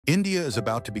India is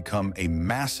about to become a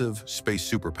massive space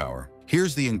superpower.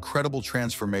 Here's the incredible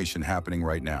transformation happening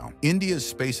right now. India's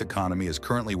space economy is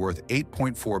currently worth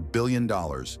 $8.4 billion,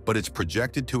 but it's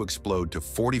projected to explode to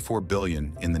 $44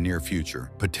 billion in the near future,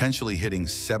 potentially hitting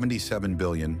 $77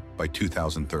 billion by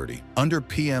 2030. Under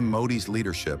PM Modi's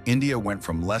leadership, India went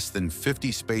from less than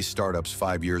 50 space startups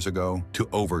 5 years ago to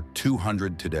over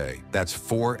 200 today. That's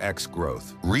 4x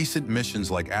growth. Recent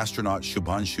missions like astronaut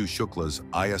Shubhanshu Shukla's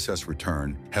ISS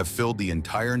return have filled the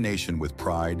entire nation with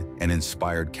pride and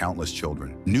inspired countless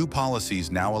children. New policies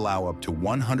now allow up to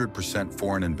 100%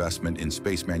 foreign investment in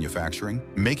space manufacturing,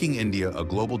 making India a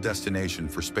global destination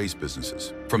for space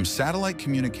businesses. From satellite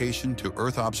communication to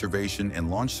Earth observation and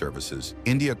launch services,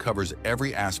 India covers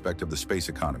every aspect of the space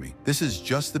economy. This is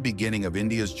just the beginning of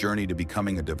India's journey to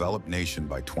becoming a developed nation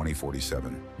by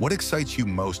 2047. What excites you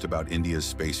most about India's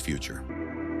space future?